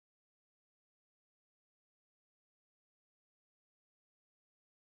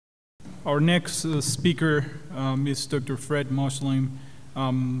Our next speaker is Dr. Fred Moeslein.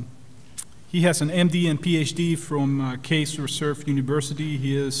 He has an MD and PhD from Case Reserve University.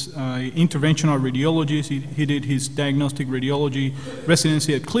 He is an interventional radiologist. He did his diagnostic radiology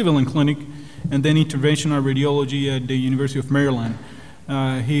residency at Cleveland Clinic and then interventional radiology at the University of Maryland.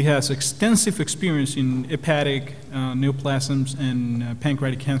 He has extensive experience in hepatic neoplasms and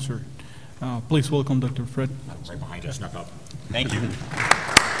pancreatic cancer. Please welcome Dr. Fred. Right behind us, snuck up. Thank you.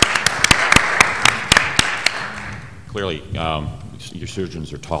 Clearly, your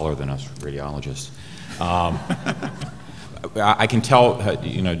surgeons are taller than us radiologists. I can tell,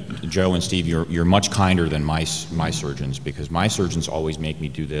 you know, Joe and Steve, you're much kinder than my surgeons, because my surgeons always make me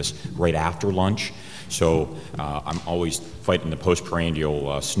do this right after lunch. So I'm always fighting the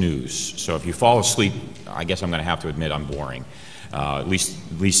postprandial snooze. So if you fall asleep, I guess I'm going to have to admit I'm boring. At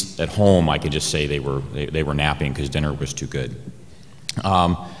least at home, I could just say they were napping because dinner was too good.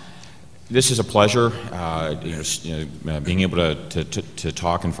 This is a pleasure, being able to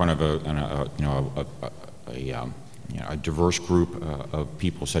talk in front of a diverse group of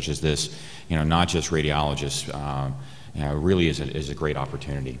people such as this. You know, not just radiologists. Really is a great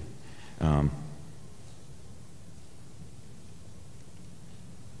opportunity. There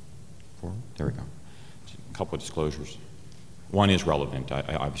we go. A couple of disclosures. One is relevant.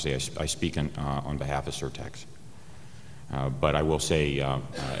 Obviously, I speak on behalf of Certex. But I will say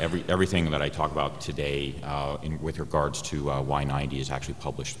everything that I talk about today with regards to Y90 is actually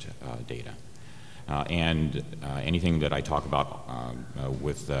published data. And anything that I talk about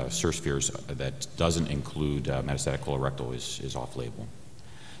with Cerspheres that doesn't include metastatic colorectal is off-label.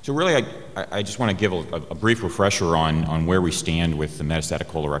 So really, I just want to give a brief refresher on where we stand with the metastatic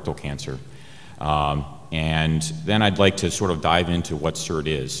colorectal cancer. And then I'd like to sort of dive into what CERT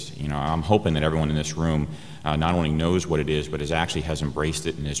is. You know, I'm hoping that everyone in this room not only knows what it is, but actually has embraced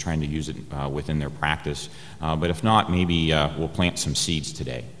it and is trying to use it within their practice. But if not, maybe we'll plant some seeds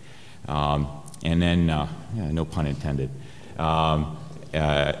today. And then, no pun intended.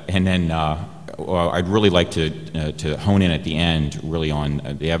 And then I'd really like to hone in at the end really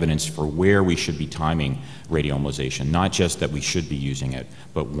on the evidence for where we should be timing radioembolization, not just that we should be using it,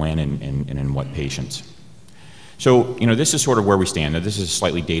 but when and in what patients. So, you know, this is sort of where we stand. Now, this is a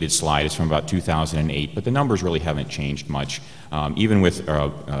slightly dated slide. It's from about 2008, but the numbers really haven't changed much. Even with,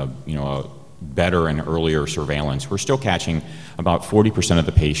 better and earlier surveillance, we're still catching about 40% of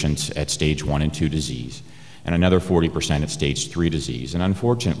the patients at stage 1 and 2 disease, and another 40% at stage 3 disease. And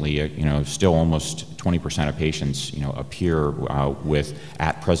unfortunately, still almost 20% of patients, appear with,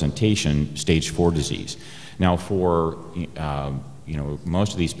 at presentation, stage 4 disease. Now, for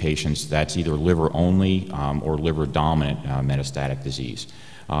most of these patients, that's either liver-only or liver-dominant metastatic disease.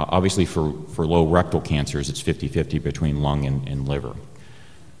 Obviously, for low rectal cancers, it's 50-50 between lung and liver.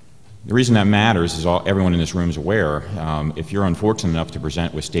 The reason that matters is everyone in this room is aware, if you're unfortunate enough to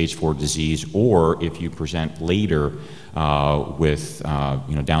present with stage 4 disease, or if you present later with,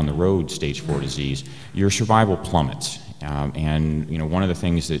 down the road stage 4 disease, your survival plummets. And one of the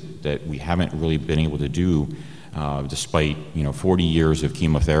things that we haven't really been able to do, despite 40 years of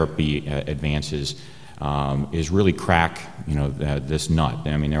chemotherapy advances, is really crack this nut.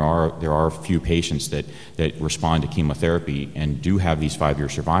 I mean, there are a few patients that respond to chemotherapy and do have these 5-year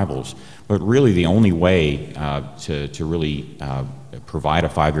survivals, but really the only way to really provide a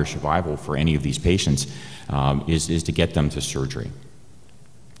 5-year survival for any of these patients is to get them to surgery.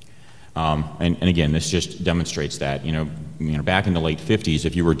 And again, this just demonstrates that, back in the late 50s,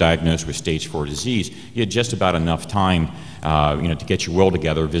 if you were diagnosed with stage 4 disease, you had just about enough time, to get your will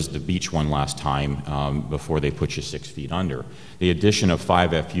together, visit the beach one last time before they put you 6 feet under. The addition of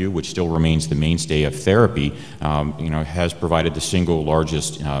 5-FU, which still remains the mainstay of therapy, has provided the single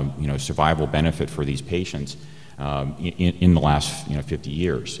largest, survival benefit for these patients in the last 50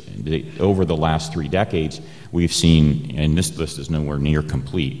 years. Over the last 3 decades, we've seen, and this list is nowhere near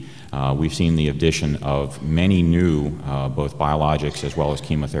complete, we've seen the addition of many new, both biologics as well as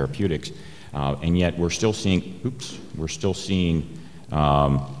chemotherapeutics, and yet we're still seeing, let's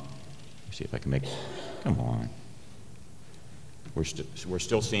see if I can make, come on. We're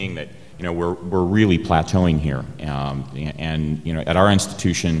still seeing that, we're really plateauing here. And at our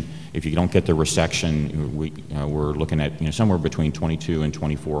institution, if you don't get the resection, we're looking at, somewhere between 22 and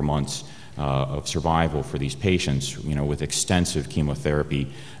 24 months of survival for these patients, with extensive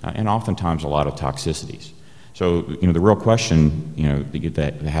chemotherapy and oftentimes a lot of toxicities. So, the real question,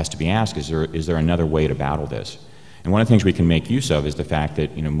 that has to be asked is there another way to battle this? And one of the things we can make use of is the fact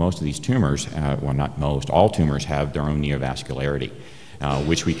that, most of these tumors, well, not most, all tumors have their own neovascularity.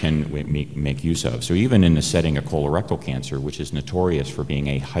 which we can make use of. So even in the setting of colorectal cancer, which is notorious for being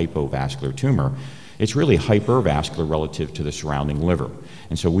a hypovascular tumor, it's really hypervascular relative to the surrounding liver.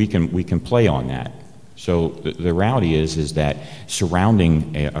 And so we can play on that. So the reality is that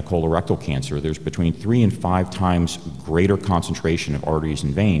surrounding a colorectal cancer, there's between 3 and 5 times greater concentration of arteries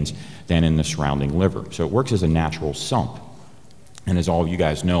and veins than in the surrounding liver. So it works as a natural sump. And as all of you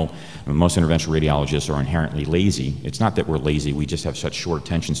guys know, most interventional radiologists are inherently lazy. It's not that we're lazy, we just have such short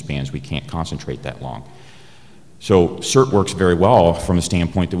attention spans, we can't concentrate that long. So CERT works very well from the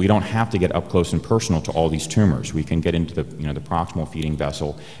standpoint that we don't have to get up close and personal to all these tumors. We can get into the, the proximal feeding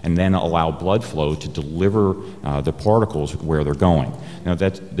vessel and then allow blood flow to deliver the particles where they're going. Now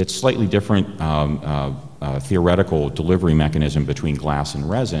that's slightly different theoretical delivery mechanism between glass and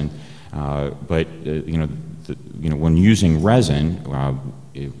resin, but when using resin,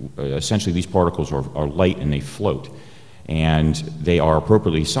 essentially these particles are light and they float. And they are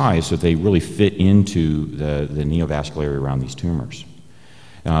appropriately sized so they really fit into the neovascular area around these tumors.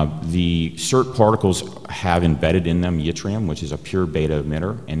 The CERT particles have embedded in them yttrium, which is a pure beta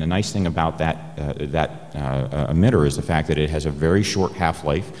emitter. And the nice thing about that emitter is the fact that it has a very short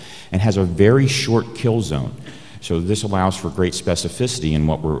half-life and has a very short kill zone. So this allows for great specificity in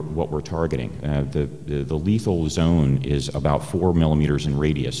what we're targeting. The lethal zone is about 4 millimeters in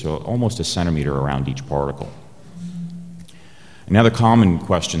radius, so almost a centimeter around each particle. Another common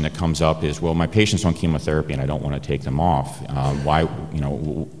question that comes up is, well, my patient's on chemotherapy and I don't want to take them off.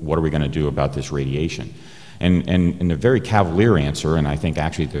 What are we going to do about this radiation? And the very cavalier answer, and I think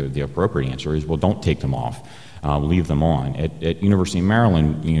actually the appropriate answer is, well, don't take them off. Leave them on. At University of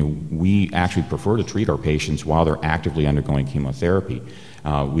Maryland, we actually prefer to treat our patients while they're actively undergoing chemotherapy.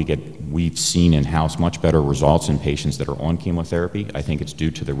 We've seen in-house much better results in patients that are on chemotherapy. I think it's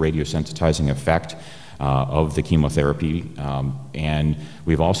due to the radiosensitizing effect of the chemotherapy, and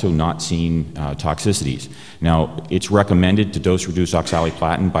we've also not seen toxicities. Now, it's recommended to dose reduce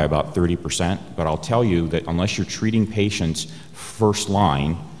oxaliplatin by about 30%, but I'll tell you that unless you're treating patients first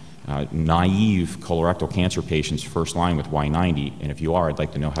line, naive colorectal cancer patients first line with Y90, and if you are, I'd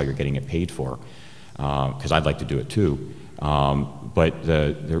like to know how you're getting it paid for, because I'd like to do it too. But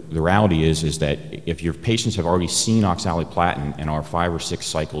the reality is that if your patients have already seen oxaliplatin and are 5 or 6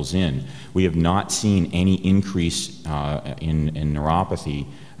 cycles in, we have not seen any increase in neuropathy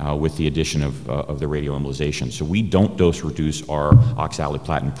with the addition of the radioembolization. So we don't dose reduce our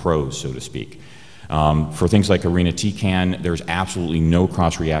oxaliplatin pros, so to speak. For things like irinotecan, there's absolutely no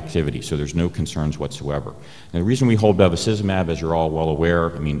cross-reactivity, so there's no concerns whatsoever. And the reason we hold bevacizumab, as you're all well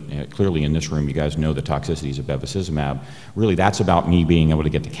aware, I mean, clearly in this room you guys know the toxicities of bevacizumab. Really, that's about me being able to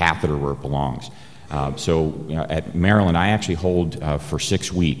get the catheter where it belongs. At Maryland, I actually hold for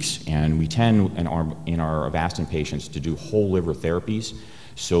 6 weeks, and we tend in our Avastin patients to do whole liver therapies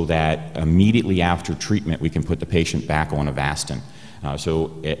so that immediately after treatment we can put the patient back on Avastin.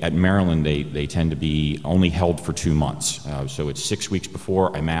 So at Maryland, they tend to be only held for 2 months. So it's 6 weeks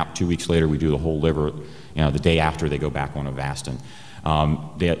before I map, 2 weeks later we do the whole liver, the day after they go back on Avastin.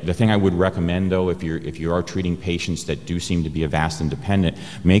 The thing I would recommend though, if you are treating patients that do seem to be Avastin dependent,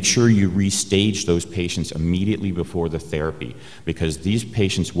 make sure you restage those patients immediately before the therapy, because these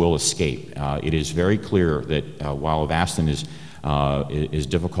patients will escape. It is very clear that while Avastin is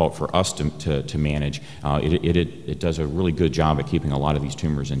difficult for us to manage, it does a really good job at keeping a lot of these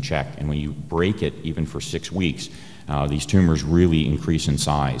tumors in check. And when you break it, even for 6 weeks, these tumors really increase in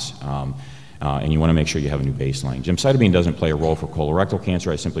size. And you want to make sure you have a new baseline. Gemcitabine doesn't play a role for colorectal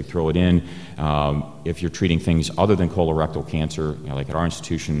cancer. I simply throw it in. If you're treating things other than colorectal cancer, like at our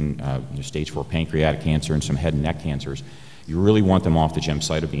institution, stage 4 pancreatic cancer and some head and neck cancers, you really want them off the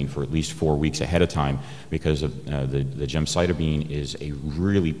gemcitabine for at least 4 weeks ahead of time, because of, the gemcitabine is a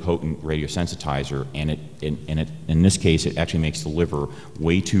really potent radiosensitizer, and in this case it actually makes the liver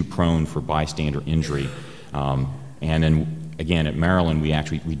way too prone for bystander injury. And then again at Maryland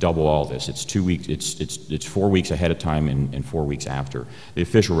we double all this. It's 2 weeks. It's 4 weeks ahead of time and 4 weeks after. The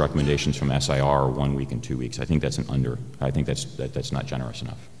official recommendations from SIR are 1 week and 2 weeks. I think that's I think that's not generous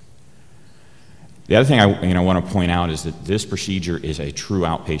enough. The other thing I want to point out is that this procedure is a true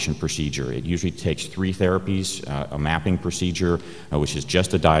outpatient procedure. It usually takes 3 therapies, a mapping procedure, which is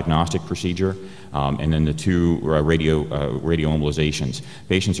just a diagnostic procedure, and then the 2 radioembolizations.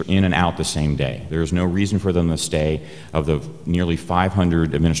 Patients are in and out the same day. There's no reason for them to stay. Of the nearly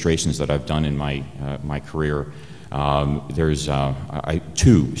 500 administrations that I've done in my career, there's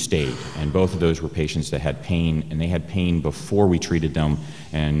 2 stayed, and both of those were patients that had pain, and they had pain before we treated them,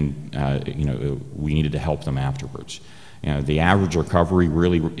 and we needed to help them afterwards. The average recovery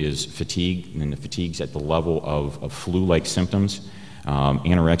really is fatigue, and the fatigue's at the level of flu-like symptoms.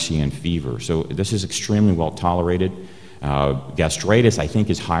 anorexia, and fever. So this is extremely well tolerated. Gastritis, I think,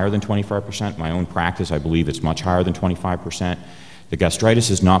 is higher than 25%. My own practice, I believe it's much higher than 25%. The gastritis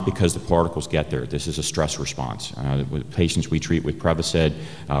is not because the particles get there. This is a stress response. With patients we treat with Prevacid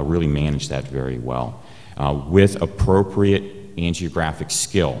really manage that very well. With appropriate angiographic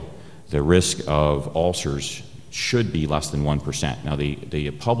skill, the risk of ulcers should be less than 1%. Now,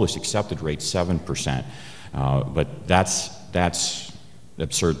 the published accepted rate 7%, but that's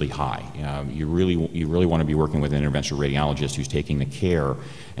absurdly high. You really want to be working with an interventional radiologist who's taking the care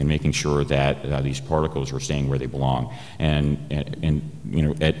and making sure that these particles are staying where they belong. And you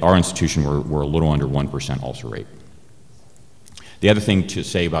know, at our institution, we're a little under 1% ulcer rate. The other thing to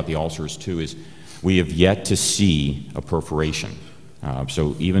say about the ulcers too is we have yet to see a perforation.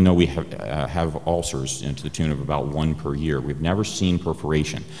 So even though we have ulcers to the tune of about 1 per year, we've never seen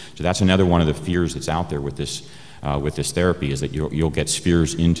perforation. So that's another one of the fears that's out there with this therapy, is that you'll get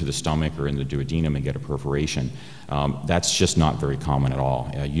spheres into the stomach or in the duodenum and get a perforation. That's just not very common at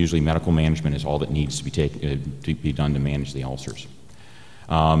all. Usually medical management is all that needs to be done to manage the ulcers.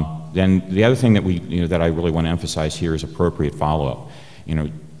 Then the other thing that that I really want to emphasize here is appropriate follow-up. You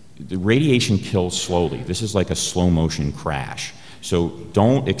know, the radiation kills slowly. This is like a slow motion crash. So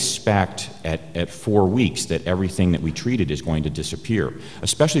don't expect at 4 weeks that everything that we treated is going to disappear.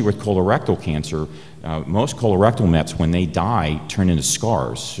 Especially with colorectal cancer, most colorectal mets, when they die, turn into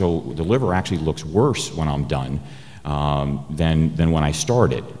scars. So the liver actually looks worse when I'm done than when I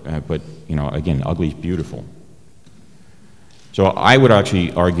started. But you know, again, ugly is beautiful. So I would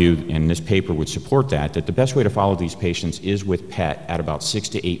actually argue, and this paper would support that the best way to follow these patients is with PET at about 6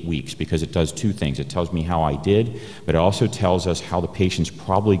 to 8 weeks, because it does two things. It tells me how I did, but it also tells us how the patient's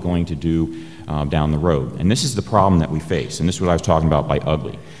probably going to do down the road. And this is the problem that we face, and this is what I was talking about by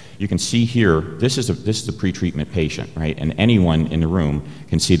ugly. You can see here, this is a pretreatment patient, right? And anyone in the room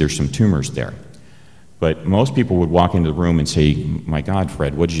can see there's some tumors there. But most people would walk into the room and say, "My God,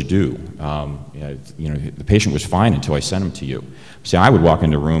 Fred, what did you do? You know, the patient was fine until I sent him to you." See, I would walk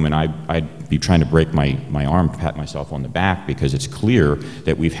into the room and I'd be trying to break my arm, pat myself on the back, because it's clear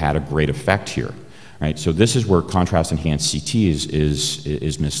that we've had a great effect here, right? So this is where contrast-enhanced CT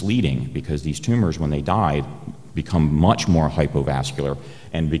is misleading, because these tumors, when they die, become much more hypovascular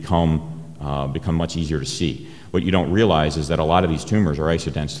and become much easier to see. What you don't realize is that a lot of these tumors are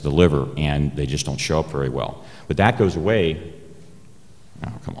isodense to the liver, and they just don't show up very well. But that goes away.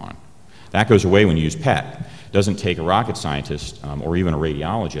 Oh, come on. That goes away when you use PET. It doesn't take a rocket scientist or even a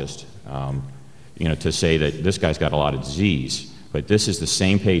radiologist, you know, to say that this guy's got a lot of disease. But this is the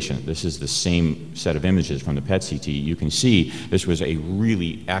same patient. This is the same set of images from the PET CT. You can see this was a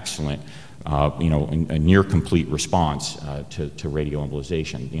really excellent, you know, a near complete response to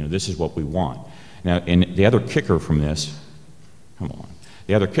radioembolization. You know, this is what we want. Now, and the other kicker from this, come on,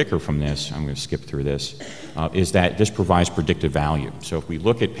 the other kicker from this, I'm going to skip through this, is that this provides predictive value. So if we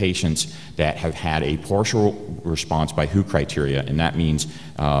look at patients that have had a partial response by WHO criteria, and that means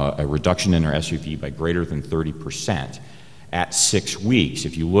a reduction in their SUV by greater than 30%, at 6 weeks,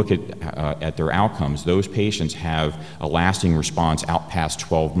 if you look at their outcomes, those patients have a lasting response out past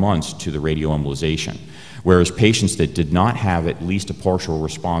 12 months to the radioembolization. Whereas patients that did not have at least a partial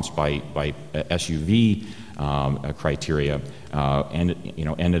response by SUV criteria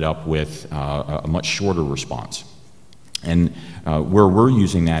ended up with a much shorter response. And where we're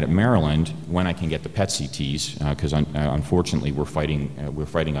using that at Maryland, when I can get the PET CTs, because unfortunately we're fighting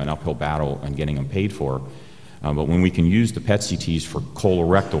an uphill battle and getting them paid for. But when we can use the PET CTs for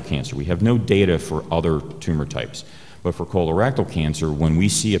colorectal cancer, we have no data for other tumor types. But for colorectal cancer, when we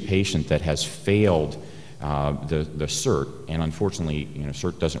see a patient that has failed the CERT, and unfortunately, you know,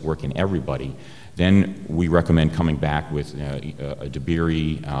 CERT doesn't work in everybody, then we recommend coming back with a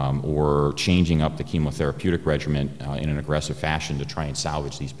Dabiri or changing up the chemotherapeutic regimen in an aggressive fashion to try and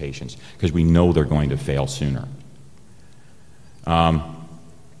salvage these patients, because we know they're going to fail sooner.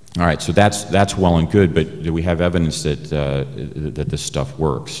 All right, so that's well and good, but do we have evidence that that this stuff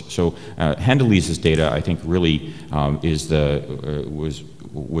works? So Hendelese's data, I think, really was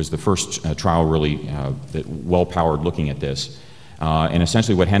the first trial really that well-powered looking at this. And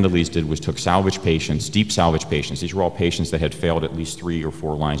essentially what Hendelese did was took salvage patients, deep salvage patients. These were all patients that had failed at least 3 or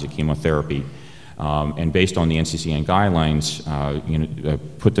 4 lines of chemotherapy. And based on the NCCN guidelines,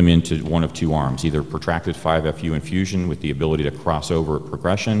 put them into one of 2 arms, either protracted 5-FU infusion with the ability to cross over at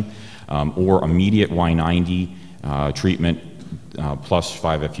progression, or immediate Y90 treatment plus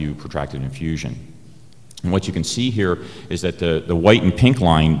 5-FU protracted infusion. And what you can see here is that the white and pink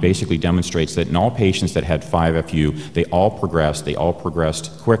line basically demonstrates that in all patients that had 5FU, they all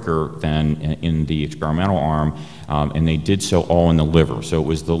progressed quicker than in the experimental arm, and they did so all in the liver. So it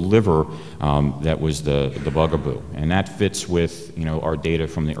was the liver that was the bugaboo. And that fits with, our data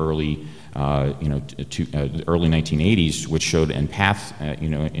from the early early 1980s, which showed in path,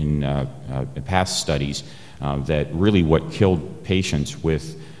 path studies that really what killed patients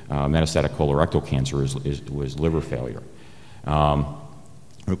with metastatic colorectal cancer was liver failure.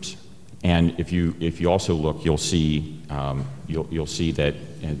 Oops. And if you also look, you'll see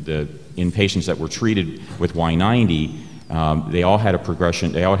that in patients that were treated with Y90, they all had a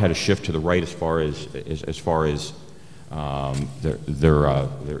progression. They all had a shift to the right as far as their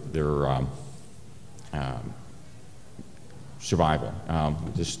survival.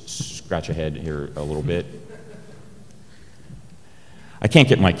 Just scratch ahead here a little bit. I can't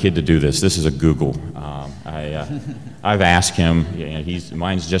get my kid to do this. This is a Google. I've asked him.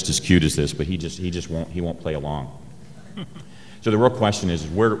 Mine's just as cute as this, but he won't play along. So the real question is,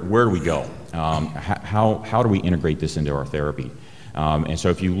 where do we go? How do we integrate this into our therapy? And so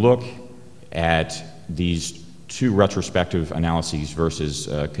if you look at these two retrospective analyses versus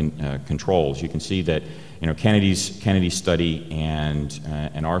controls, you can see that Kennedy's study and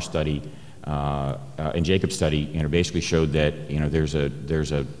our study. And Jacob's study, basically showed that there's a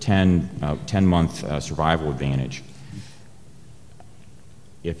 10-month survival advantage.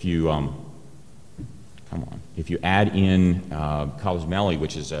 If you if you add in Cosmelli,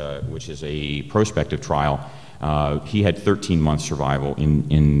 which is a prospective trial, he had 13-month survival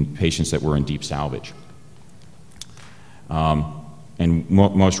in patients that were in deep salvage. And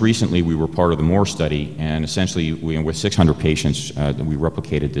most recently, we were part of the Moore study, and essentially, with 600 patients, we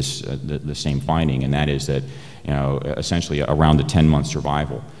replicated the same finding, and that is that, essentially around a 10-month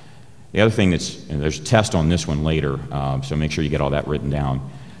survival. The other thing there's a test on this one later, so make sure you get all that written down.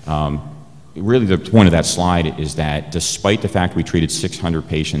 Really, the point of that slide is that despite the fact we treated 600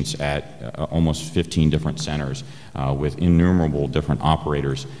 patients at almost 15 different centers with innumerable different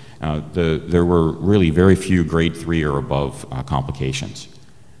operators, there were really very few grade 3 or above complications.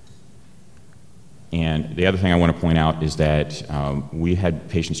 And the other thing I want to point out is that we had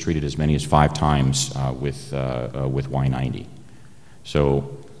patients treated as many as 5 times with Y90.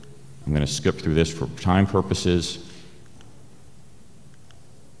 So I'm going to skip through this for time purposes,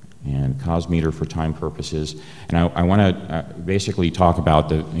 and Cosmeter for time purposes. And I want to basically talk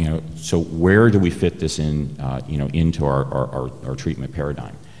about so where do we fit this in, into our treatment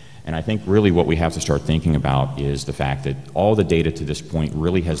paradigm? And I think really what we have to start thinking about is the fact that all the data to this point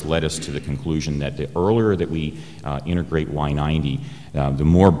really has led us to the conclusion that the earlier that we integrate Y90, the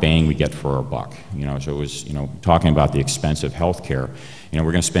more bang we get for our buck. So it was, talking about the expense of healthcare, we're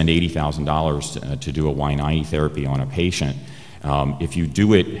going to spend $80,000 to do a Y90 therapy on a patient. If you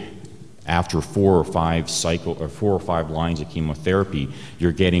do it after 4 or 5 lines of chemotherapy,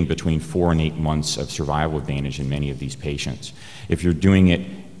 you're getting between 4 and 8 months of survival advantage in many of these patients. If you're doing it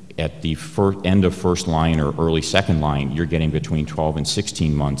at the end of first line or early second line, you're getting between 12 and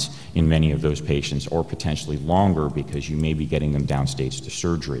 16 months in many of those patients, or potentially longer because you may be getting them downstage to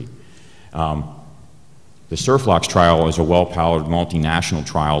surgery. The SURFLOX trial is a well-powered multinational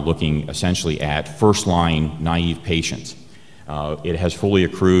trial looking essentially at first-line naive patients. It has fully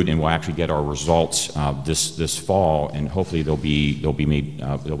accrued, and we'll actually get our results this fall, and hopefully they'll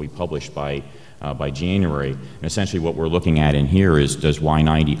be published by January. And essentially, what we're looking at in here is, does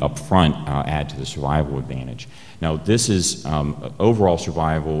Y90 up front add to the survival advantage? Now, this is overall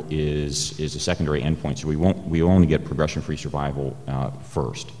survival is a secondary endpoint, so we only get progression-free survival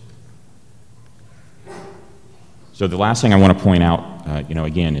first. So the last thing I want to point out,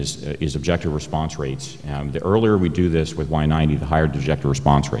 again, is objective response rates. The earlier we do this with Y90, the higher the objective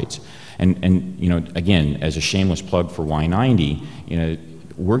response rates. And again, as a shameless plug for Y90,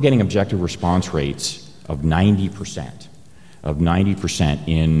 we're getting objective response rates of 90%. In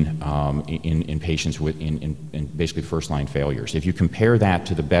patients in basically first-line failures. If you compare that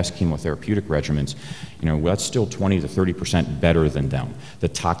to the best chemotherapeutic regimens, that's still 20 to 30% better than them. The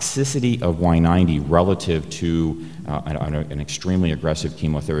toxicity of Y90 relative to an extremely aggressive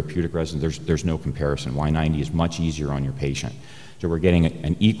chemotherapeutic regimen, there's no comparison. Y90 is much easier on your patient. So we're getting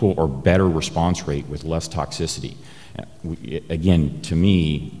an equal or better response rate with less toxicity. Again, to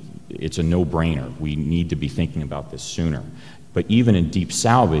me, it's a no-brainer. We need to be thinking about this sooner. But even in deep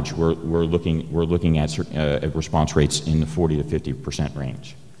salvage, we're looking at response rates in the 40 to 50%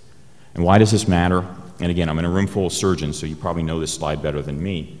 range. And why does this matter? And again, I'm in a room full of surgeons, so you probably know this slide better than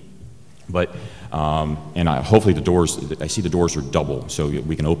me. But, and hopefully the doors, I see the doors are double, so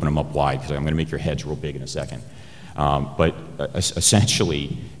we can open them up wide, because I'm going to make your heads real big in a second. But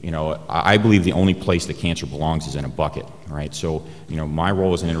essentially, you know, I believe the only place that cancer belongs is in a bucket, right? So, you know, my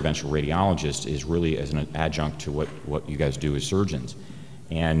role as an interventional radiologist is really as an adjunct to what you guys do as surgeons.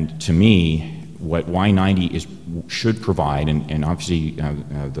 And to me, what Y90 should provide, and obviously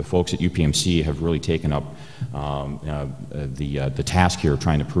the folks at UPMC have really taken up the task here of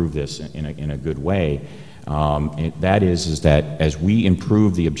trying to prove this in a good way. That is that as we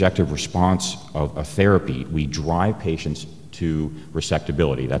improve the objective response of a therapy, we drive patients to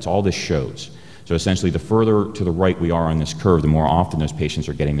resectability. That's all this shows. So essentially, the further to the right we are on this curve, the more often those patients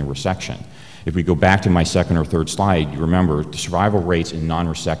are getting the resection. If we go back to my second or third slide, you remember the survival rates in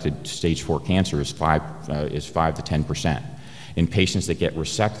non-resected stage 4 cancer is 5 to 10%. In patients that get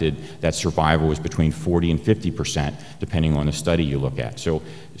resected, that survival is between 40 and 50%, depending on the study you look at. So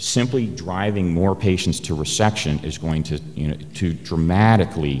simply driving more patients to resection is going to, you know, to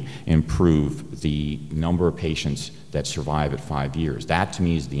dramatically improve the number of patients that survive at 5 years. That, to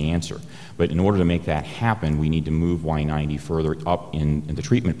me, is the answer. But in order to make that happen, we need to move Y90 further up in the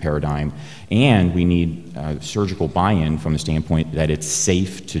treatment paradigm, and we need surgical buy-in from the standpoint that it's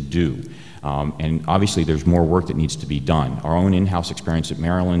safe to do. And obviously there's more work that needs to be done. Our own in-house experience at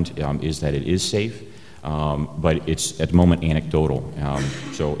Maryland is that it is safe, but it's at the moment anecdotal.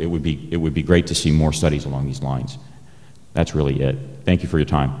 So it would be great to see more studies along these lines. That's really it. Thank you for your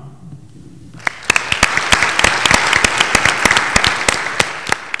time.